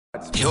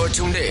You're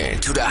tuned in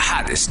to the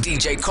hottest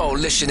DJ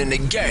coalition in the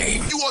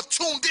game. You are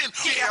tuned in.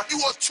 Yeah, you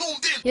are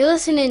tuned in. You're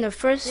listening to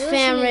First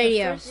Fam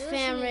Radio.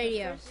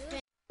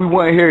 We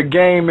want to hear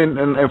Game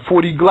and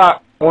 40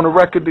 Glock on the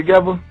record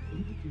together?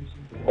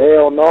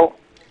 Hell no.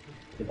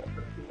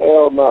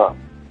 Hell no.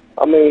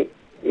 I mean,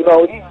 you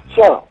know, he's a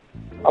chump.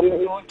 I mean,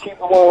 we keep it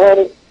 100.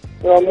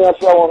 You know what I mean?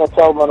 That's why I want to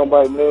talk about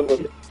nobody, man. But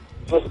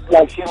just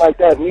like shit like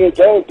that, me and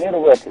James did a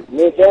record.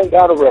 Me and James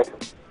got a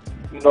record.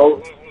 You know,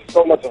 he's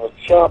so much of a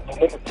chump, the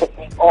nigga took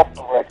me off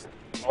the record.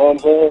 You know what I'm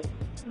saying?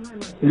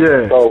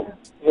 Yeah. So,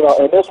 you know,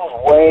 and this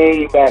was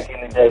way back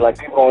in the day. Like,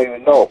 people don't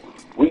even know.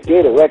 We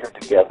did a record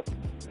together.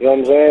 You know what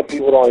I'm saying?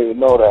 People don't even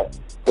know that.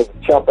 Because the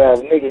chump-ass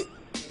nigga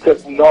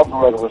took me off the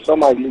record. But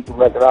somebody leaked the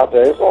record out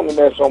there. It's on the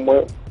net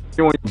somewhere.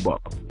 You and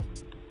Buck.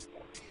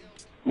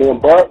 Me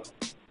and Buck?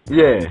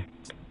 Yeah.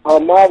 I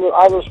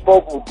haven't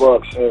spoken with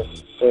Buck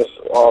since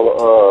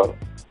all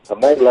the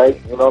melee.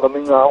 You know what I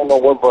mean? I don't know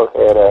what Buck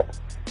had at.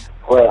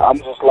 But I'm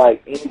just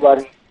like,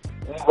 anybody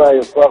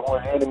that fuck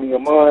with an enemy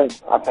of mine,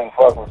 I can't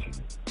fuck with you.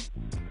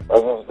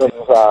 That's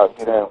just how I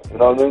get out. You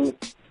know what I mean?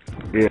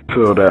 Yeah,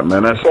 feel that,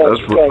 man.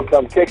 You can't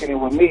come kicking it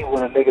with me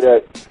with a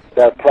nigga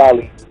that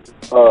probably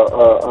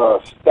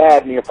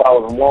stabbed me if I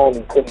was alone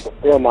and couldn't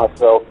defend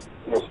myself.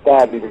 He'll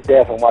stab me to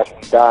death and watch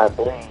me die and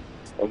bleed.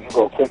 And you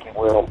go kick it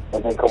with him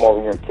and then come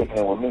over here and kicking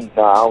it with me.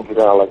 Nah, I don't get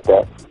out like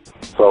that.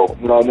 So,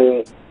 you know what I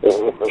mean?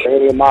 If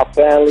any of my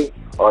family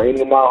or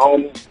any of my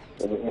homies,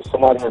 and if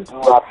somebody will do,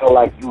 I feel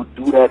like you would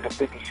do that to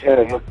 50 Cent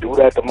or you'll do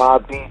that to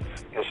Mobb Deep,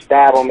 you'll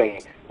stab them and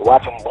you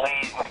watch them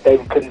bleed if they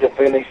couldn't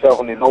defend themselves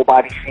and then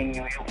nobody seen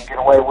you, you can get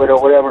away with it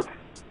or whatever.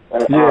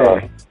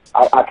 Yeah.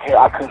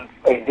 I couldn't,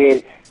 and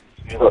then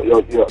you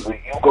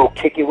go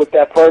kick it with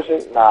that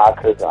person? Nah, I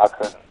couldn't.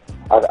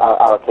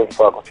 I can't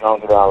fuck with you. I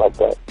don't get out like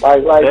that.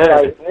 Like,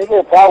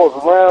 nigga, if I was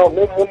around,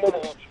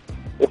 niggas,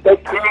 if they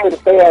could,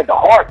 if they had the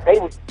heart, they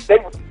would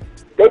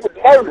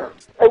murder.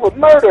 They would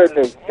murder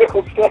niggas. You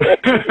know what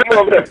I'm saying? You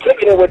over there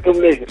kicking it with them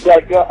niggas.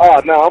 Like,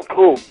 no, I'm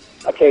cool.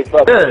 I can't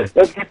fuck with you.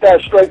 Let's get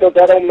that straight up.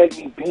 That don't make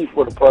me beef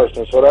with a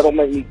person. So that don't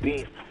make me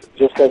beef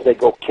just because they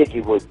go kick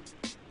it with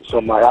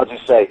somebody. I'll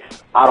just say,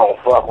 I don't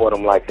fuck with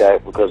them like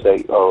that because they,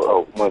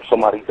 when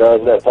somebody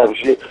does that type of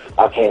shit,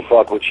 I can't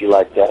fuck with you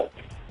like that.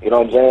 You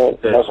know what I'm saying?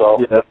 Yeah. That's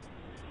all. Yeah.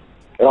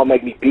 It don't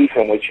make me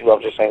beefing with you.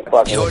 I'm just saying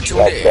fucking You're with you tuned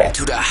like in that.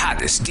 to the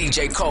hottest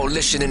DJ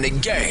coalition in the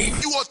game.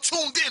 You are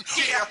tuned in.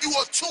 Yeah, you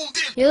are tuned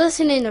in. You're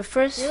listening to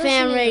First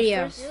Fam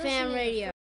Radio.